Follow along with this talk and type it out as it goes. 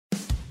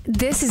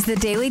This is the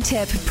Daily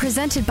Tip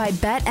presented by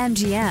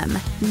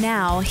BetMGM.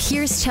 Now,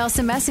 here's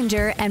Chelsea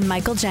Messenger and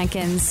Michael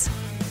Jenkins.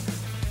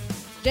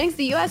 Jenks,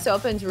 the U.S.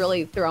 Open's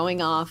really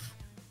throwing off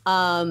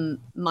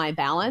my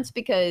balance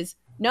because,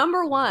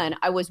 number one,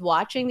 I was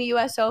watching the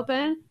U.S.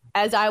 Open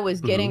as I was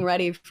getting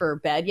ready for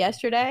bed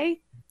yesterday,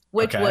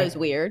 which was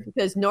weird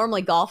because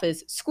normally golf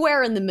is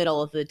square in the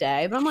middle of the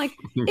day. But I'm like,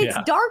 it's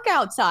dark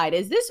outside.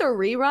 Is this a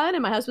rerun?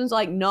 And my husband's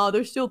like, no,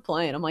 they're still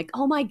playing. I'm like,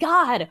 oh, my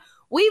God.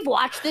 We've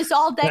watched this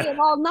all day and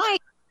all night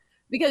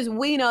because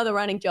we know the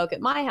running joke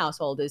at my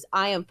household is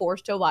I am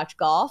forced to watch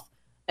golf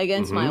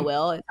against my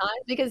will at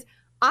times because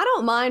I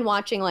don't mind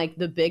watching like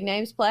the big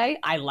names play.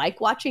 I like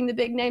watching the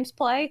big names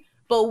play,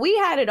 but we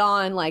had it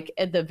on like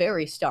at the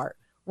very start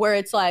where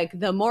it's like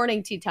the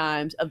morning tee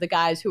times of the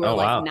guys who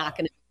are not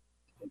going to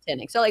be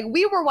contending. So like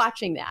we were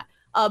watching that.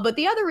 But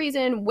the other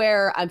reason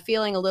where I'm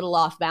feeling a little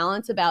off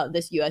balance about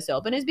this U.S.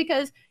 Open is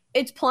because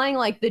it's playing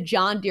like the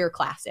John Deere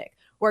Classic,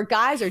 where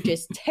guys are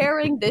just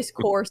tearing this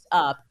course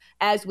up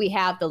as we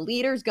have the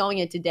leaders going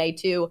into day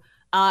two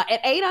at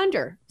 8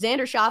 under.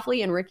 Xander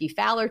Schauffele and Ricky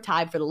Fowler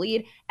tied for the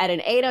lead at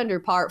an 8 under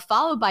par,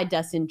 followed by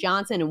Dustin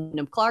Johnson and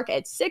Wyndham Clark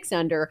at 6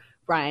 under,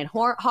 Brian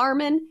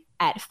Harman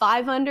at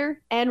 5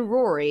 under, and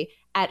Rory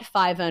at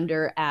 5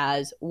 under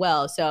as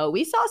well. So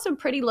we saw some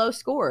pretty low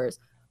scores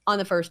on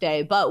the first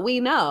day, but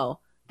we know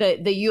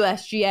that the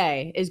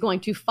USGA is going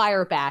to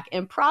fire back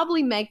and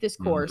probably make this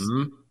course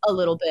a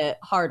little bit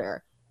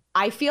harder.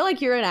 I feel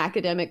like you're an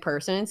academic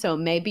person, so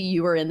maybe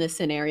you were in this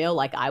scenario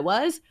like I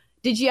was.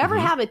 Did you ever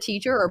have a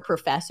teacher or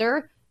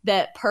professor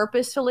that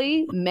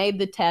purposefully made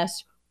the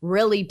test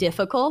really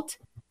difficult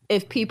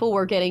if people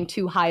were getting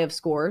too high of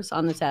scores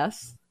on the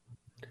tests?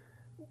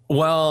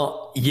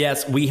 Well,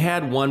 yes, we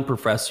had one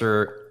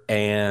professor,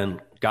 and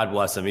God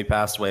bless him, he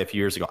passed away a few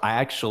years ago.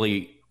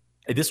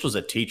 This was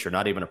a teacher,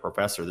 not even a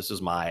professor. This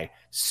is my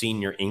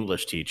senior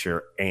English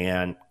teacher,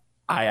 and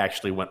I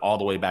actually went all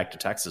the way back to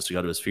Texas to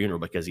go to his funeral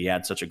because he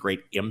had such a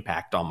great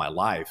impact on my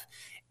life.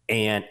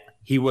 And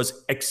he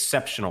was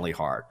exceptionally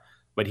hard,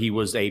 but he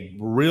was a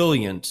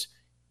brilliant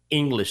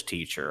English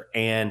teacher.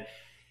 And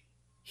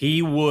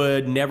he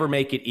would never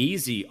make it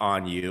easy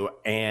on you.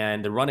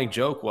 And the running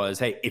joke was,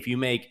 hey, if you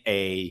make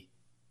a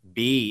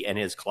B in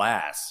his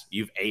class,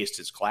 you've aced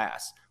his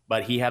class.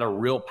 But he had a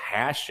real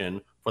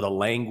passion for the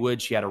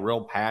language. He had a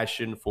real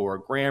passion for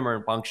grammar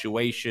and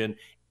punctuation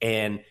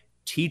and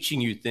teaching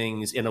you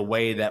things in a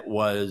way that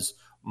was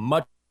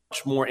much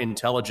more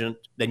intelligent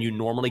than you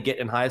normally get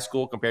in high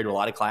school compared to a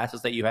lot of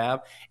classes that you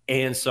have.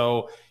 And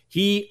so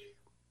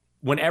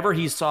whenever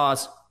he saw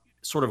us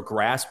sort of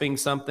grasping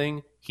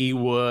something, he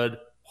would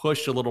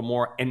push a little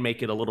more and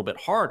make it a little bit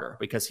harder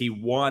because he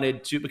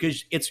wanted to,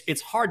 because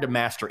it's hard to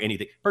master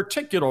anything,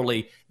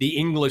 particularly the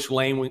English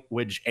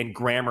language and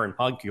grammar and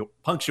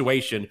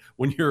punctuation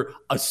when you're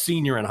a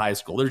senior in high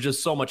school. There's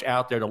just so much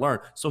out there to learn.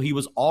 So he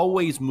was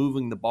always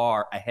moving the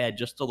bar ahead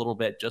just a little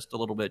bit, just a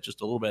little bit,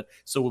 just a little bit.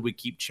 So we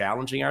keep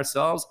challenging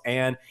ourselves,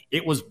 and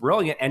it was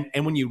brilliant.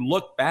 And when you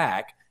look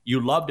back,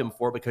 you loved him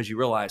for it because you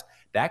realized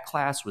that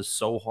class was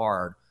so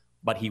hard.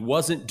 But it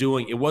wasn't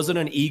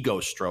an ego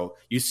stroke.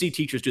 You see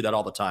teachers do that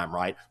all the time,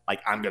 right? Like,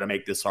 I'm going to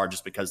make this hard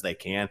just because they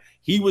can.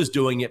 He was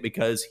doing it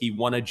because he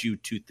wanted you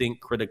to think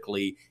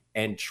critically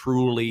and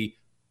truly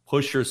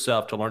push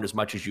yourself to learn as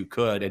much as you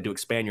could and to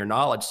expand your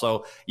knowledge.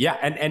 So, yeah,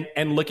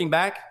 and looking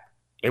back,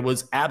 it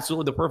was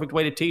absolutely the perfect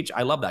way to teach.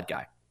 I love that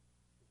guy.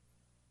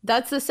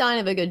 That's the sign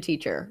of a good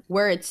teacher,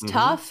 where it's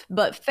tough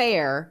but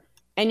fair,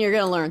 and you're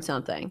going to learn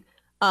something.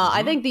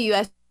 I think the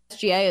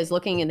USGA is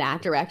looking in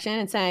that direction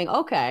and saying,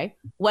 okay,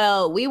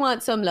 well, we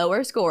want some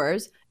lower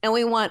scores and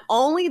we want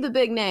only the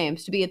big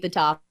names to be at the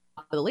top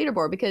of the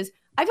leaderboard, because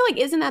I feel like,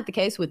 isn't that the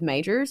case with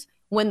majors?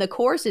 When the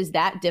course is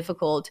that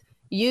difficult,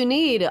 you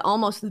need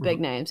almost the big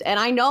names. And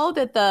I know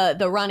that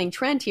the running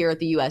trend here at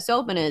the US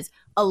Open is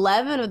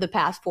 11 of the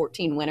past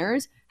 14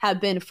 winners have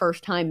been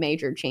first-time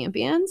major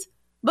champions.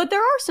 But there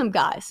are some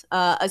guys,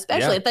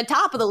 especially at the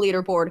top of the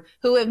leaderboard,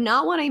 who have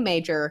not won a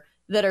major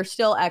that are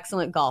still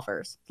excellent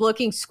golfers.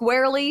 Looking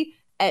squarely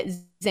at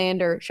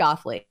Xander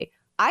Schauffele.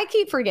 I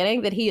keep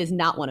forgetting that he has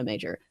not won a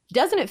major.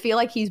 Doesn't it feel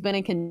like he's been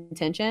in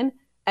contention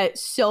at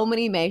so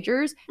many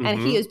majors, and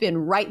he has been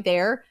right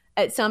there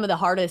at some of the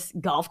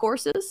hardest golf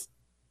courses?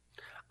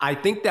 I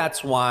think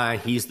that's why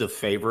he's the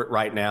favorite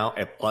right now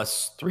at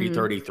plus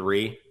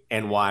 333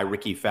 and why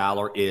Ricky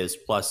Fowler is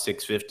plus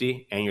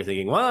 650. And you're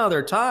thinking, well,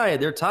 they're tied.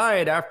 They're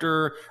tied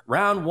after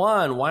round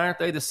one. Why aren't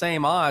they the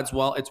same odds?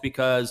 Well, it's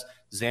because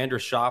Xander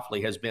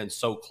Schauffele has been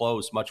so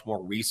close much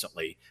more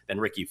recently than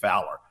Ricky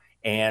Fowler.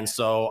 And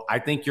so I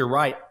think you're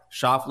right.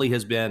 Schauffele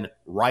has been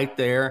right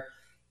there.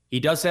 He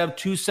does have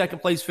 2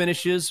 second-place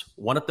finishes,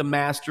 one at the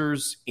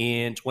Masters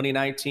in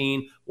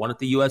 2019, one at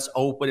the U.S.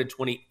 Open in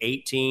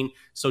 2018.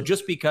 So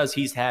just because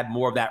he's had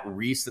more of that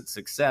recent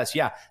success,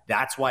 yeah,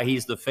 that's why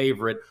he's the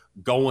favorite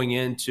going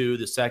into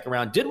the second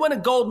round. Did win a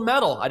gold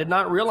medal. I did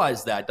not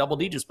realize that. Double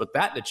D just put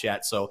that in the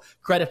chat, so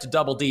credit to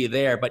Double D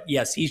there. But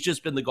yes, he's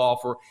just been the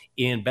golfer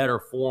in better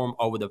form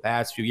over the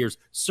past few years.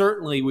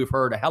 Certainly, we've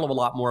heard a hell of a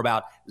lot more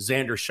about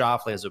Xander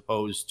Schauffele as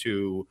opposed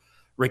to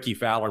Rickie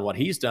Fowler and what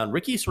he's done.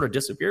 Rickie sort of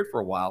disappeared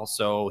for a while,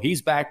 so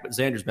he's back, but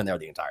Xander's been there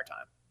the entire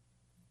time.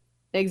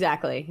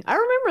 Exactly. I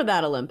remember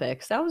that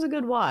Olympics. That was a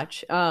good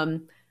watch.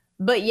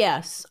 But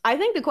yes, I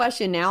think the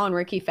question now on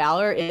Rickie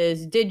Fowler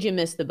is, did you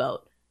miss the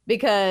boat?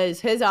 Because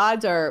his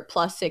odds are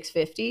plus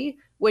 650,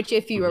 which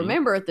if you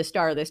remember at the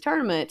start of this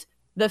tournament,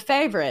 the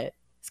favorite,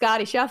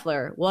 Scottie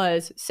Scheffler,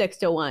 was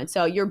 6-1.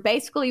 So you're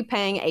basically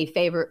paying a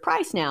favorite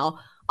price now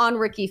on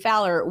Rickie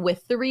Fowler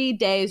with 3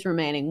 days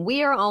remaining.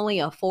 We are only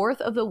a fourth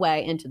of the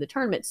way into the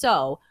tournament.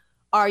 So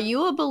are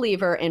you a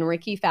believer in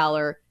Rickie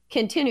Fowler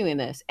continuing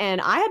this?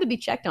 And I had to be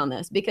checked on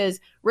this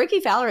because Rickie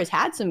Fowler has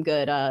had some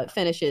good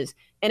finishes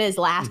in his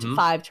last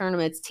 5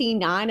 tournaments.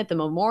 T9 at the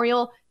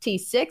Memorial,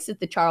 T6 at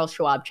the Charles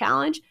Schwab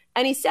Challenge.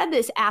 And he said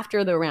this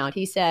after the round.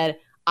 He said,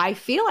 I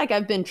feel like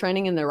I've been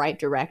trending in the right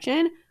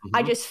direction.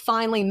 I just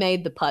finally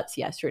made the putts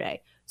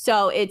yesterday.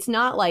 So it's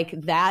not like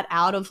that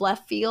out of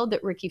left field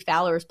that Rickie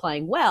Fowler is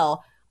playing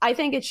well. I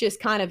think it's just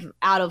kind of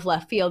out of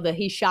left field that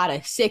he shot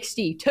a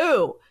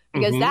 62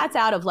 because that's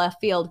out of left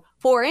field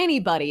for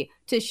anybody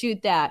to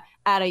shoot that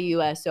at a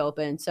U.S.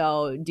 Open.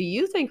 So do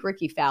you think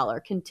Rickie Fowler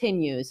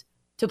continues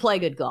to play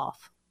good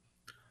golf?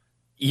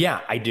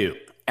 Yeah, I do.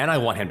 And I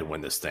want him to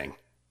win this thing.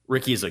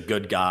 Rickie's a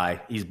good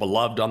guy. He's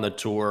beloved on the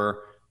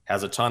tour,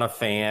 has a ton of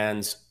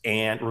fans.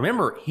 And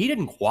remember, he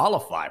didn't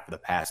qualify for the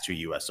past 2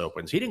 U.S.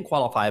 Opens. He didn't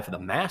qualify for the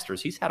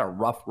Masters. He's had a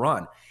rough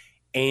run.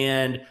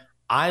 And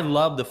I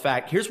love the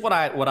fact, here's what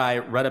I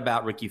read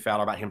about Rickie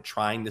Fowler, about him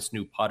trying this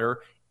new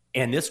putter.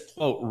 And this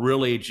quote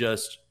really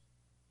just,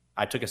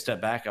 I took a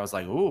step back. I was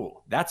like, ooh,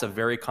 that's a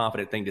very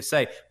confident thing to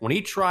say. When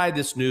he tried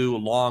this new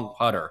long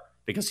putter,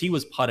 because he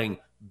was putting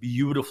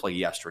beautifully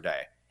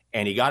yesterday,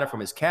 and he got it from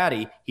his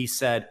caddy, he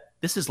said,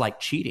 this is like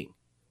cheating.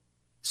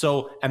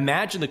 So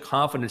imagine the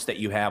confidence that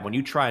you have when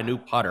you try a new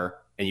putter,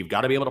 and you've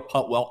got to be able to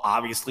putt well,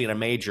 obviously in a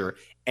major,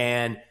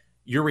 and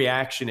your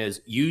reaction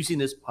is using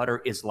this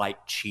putter is like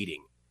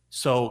cheating.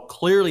 So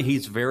clearly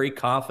he's very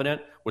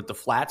confident with the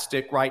flat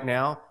stick right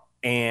now.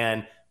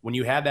 And when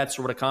you have that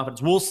sort of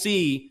confidence, we'll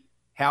see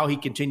how he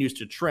continues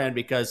to trend,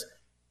 because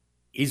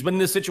he's been in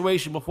this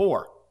situation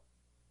before.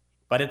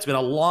 But it's been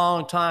a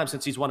long time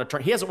since he's won a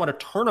tournament. He hasn't won a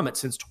tournament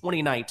since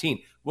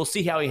 2019. We'll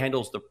see how he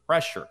handles the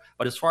pressure.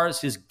 But as far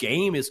as his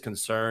game is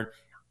concerned,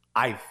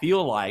 I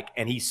feel like,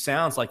 and he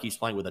sounds like he's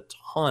playing with a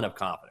ton of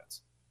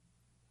confidence.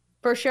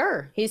 For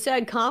sure. He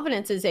said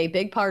confidence is a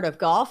big part of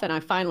golf, and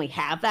I finally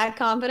have that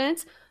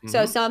confidence.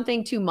 So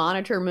something to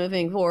monitor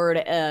moving forward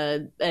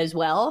as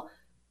well.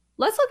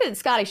 Let's look at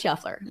Scottie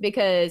Scheffler,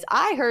 because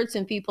I heard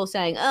some people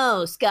saying,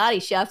 oh, Scottie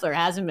Scheffler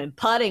hasn't been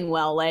putting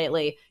well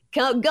lately.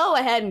 Go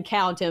ahead and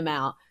count him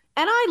out.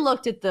 And I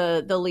looked at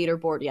the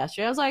leaderboard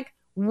yesterday. I was like,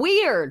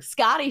 weird.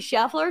 Scottie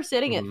Scheffler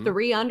sitting at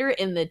 3 under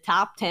in the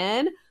top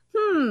 10.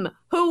 Who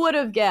would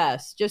have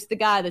guessed? Just the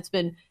guy that's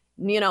been,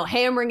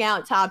 hammering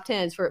out top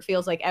 10s for it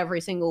feels like every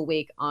single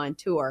week on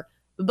tour.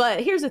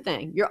 But here's the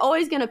thing. You're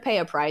always going to pay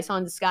a price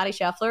on Scottie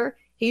Scheffler.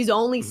 He's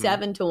only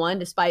 7-1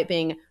 despite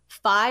being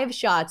 5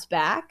 shots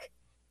back.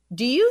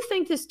 Do you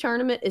think this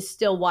tournament is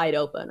still wide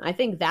open? I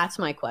think that's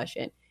my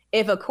question.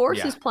 If a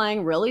course is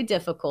playing really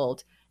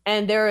difficult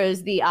and there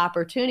is the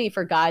opportunity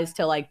for guys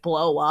to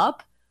blow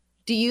up,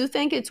 do you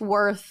think it's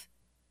worth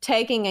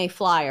taking a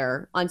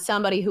flyer on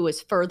somebody who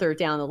is further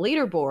down the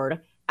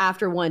leaderboard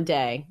after one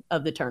day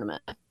of the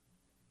tournament?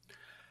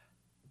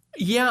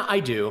 Yeah, I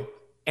do.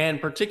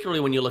 And particularly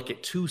when you look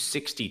at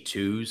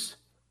 262s,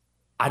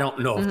 I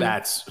don't know if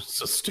that's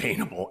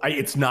sustainable.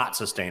 It's not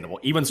sustainable.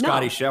 Even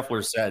Scottie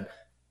Scheffler said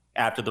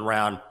after the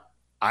round,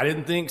 I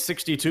didn't think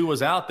 62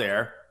 was out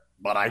there,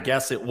 but I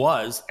guess it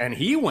was, and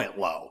he went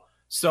low.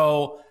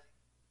 So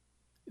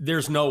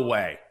there's no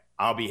way.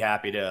 I'll be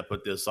happy to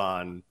put this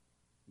on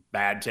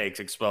Bad Takes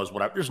Exposed,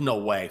 whatever. There's no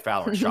way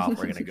Fowler and Schauffele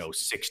are going to go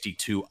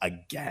 62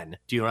 again.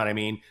 Do you know what I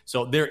mean?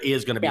 So there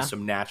is going to be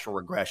some natural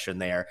regression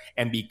there.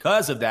 And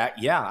because of that,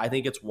 I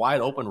think it's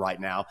wide open right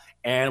now.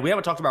 And we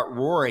haven't talked about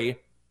Rory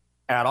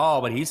at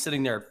all, but he's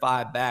sitting there at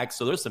 5 back.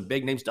 So there's some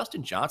big names.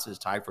 Dustin Johnson is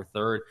tied for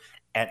 3rd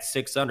at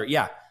 6 under.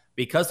 Yeah,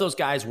 because those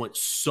guys went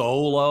so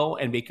low,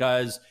 and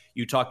because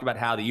you talked about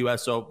how the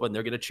U.S. Open,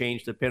 they're going to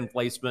change the pin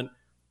placement.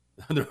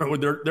 They're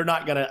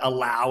not going to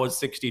allow a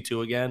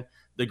 62 again.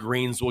 The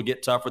greens will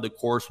get tougher. The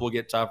course will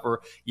get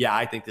tougher. Yeah,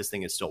 I think this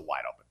thing is still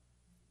wide open.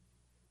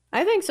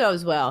 I think so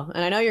as well.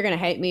 And I know you're going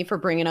to hate me for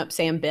bringing up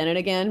Sam Bennett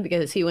again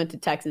because he went to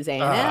Texas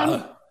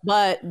A&M.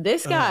 But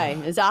this guy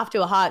is off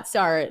to a hot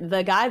start.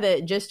 The guy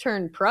that just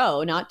turned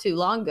pro not too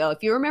long ago.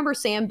 If you remember,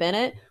 Sam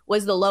Bennett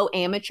was the low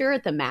amateur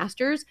at the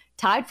Masters,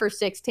 tied for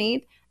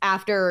 16th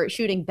after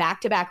shooting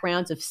back-to-back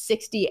rounds of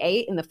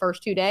 68 in the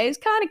first 2 days,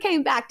 kind of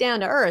came back down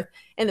to earth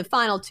in the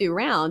final 2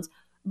 rounds.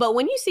 But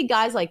when you see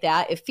guys like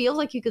that, it feels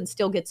like you can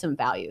still get some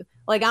value.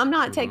 Like, I'm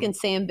not taking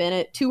Sam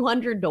Bennett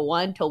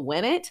 200-1 to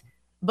win it,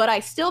 but I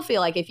still feel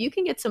like if you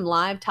can get some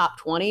live top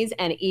 20s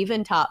and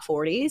even top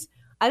 40s,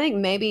 I think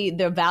maybe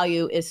the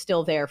value is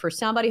still there for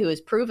somebody who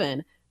has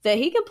proven that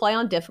he can play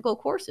on difficult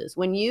courses.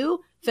 When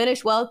you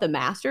finish well at the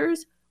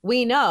Masters,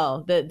 we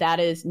know that that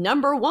is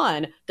number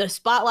one. The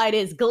spotlight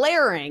is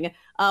glaring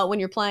when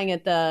you're playing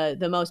at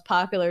the most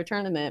popular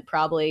tournament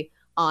probably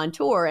on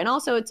tour. And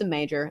also it's a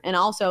major, and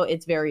also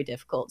it's very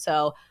difficult.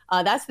 So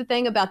that's the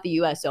thing about the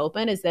US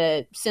Open, is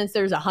that since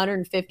there's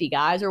 150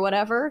 guys or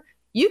whatever,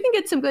 you can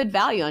get some good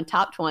value on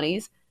top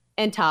 20s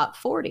and top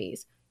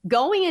 40s.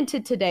 Going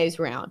into today's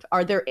round,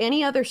 are there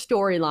any other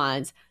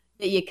storylines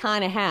that you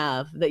kind of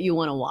have that you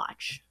want to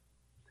watch?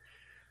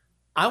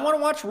 I want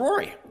to watch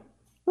Rory.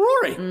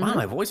 Rory. Wow,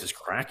 my voice is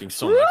cracking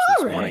so much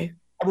this morning.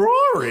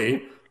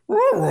 Rory.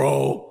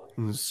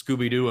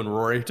 Scooby-Doo and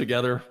Rory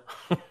together.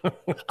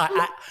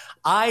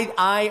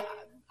 I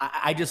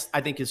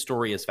think his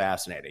story is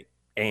fascinating.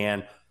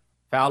 And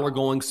Fowler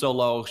going so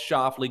low,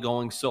 Schauffele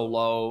going so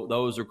low,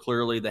 those are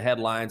clearly the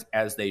headlines,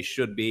 as they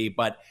should be.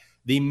 But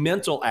the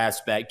mental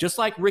aspect, just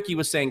like Ricky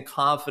was saying,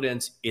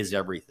 confidence is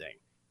everything.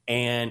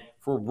 And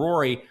for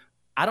Rory,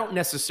 I don't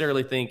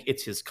necessarily think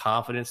it's his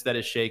confidence that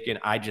is shaken.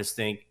 I just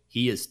think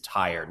he is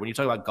tired. When you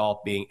talk about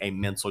golf being a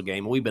mental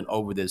game, we've been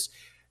over this.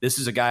 This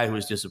is a guy who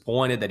was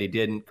disappointed that he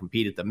didn't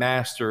compete at the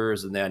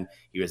Masters, and then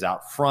he was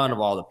out front of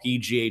all the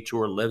PGA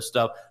Tour Live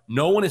stuff.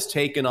 No one has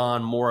taken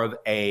on more of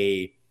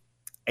a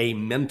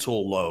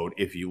mental load,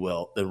 if you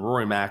will, than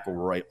Rory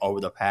McIlroy over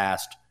the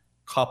past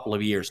couple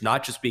of years,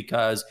 not just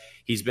because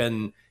he's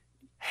been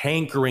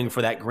hankering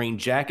for that green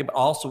jacket, but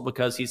also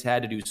because he's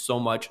had to do so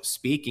much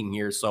speaking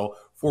here. So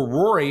for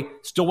Rory,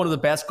 still one of the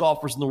best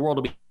golfers in the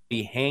world, to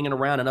be hanging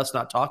around and us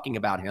not talking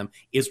about him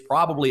is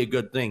probably a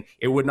good thing.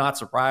 It would not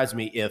surprise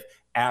me if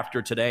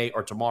after today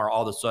or tomorrow,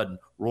 all of a sudden,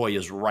 Roy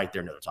is right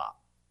there near the top.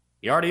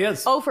 He already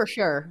is. Oh, for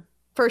sure.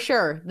 For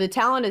sure. The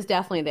talent is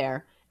definitely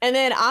there. And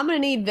then I'm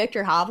going to need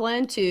Viktor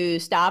Hovland to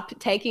stop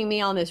taking me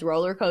on this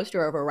roller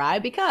coaster of a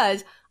ride,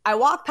 because I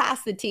walk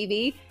past the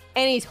TV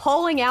and he's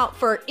holing out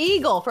for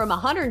eagle from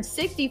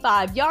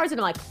 165 yards.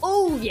 And I'm like,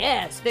 oh,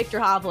 yes, Viktor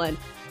Hovland.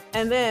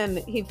 And then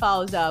he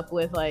follows up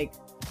with like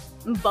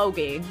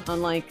bogey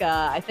on like,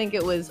 I think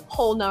it was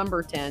hole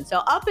number 10. So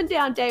up and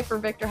down day for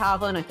Viktor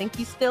Hovland. I think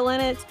he's still in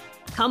it.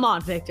 Come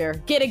on,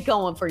 Victor. Get it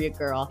going for you,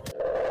 girl.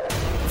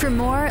 For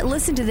more,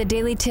 listen to the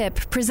Daily Tip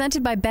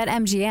presented by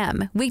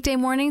BetMGM. Weekday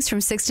mornings from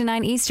 6 to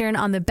 9 Eastern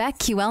on the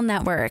BetQL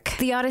network,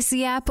 the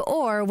Odyssey app,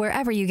 or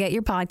wherever you get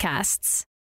your podcasts.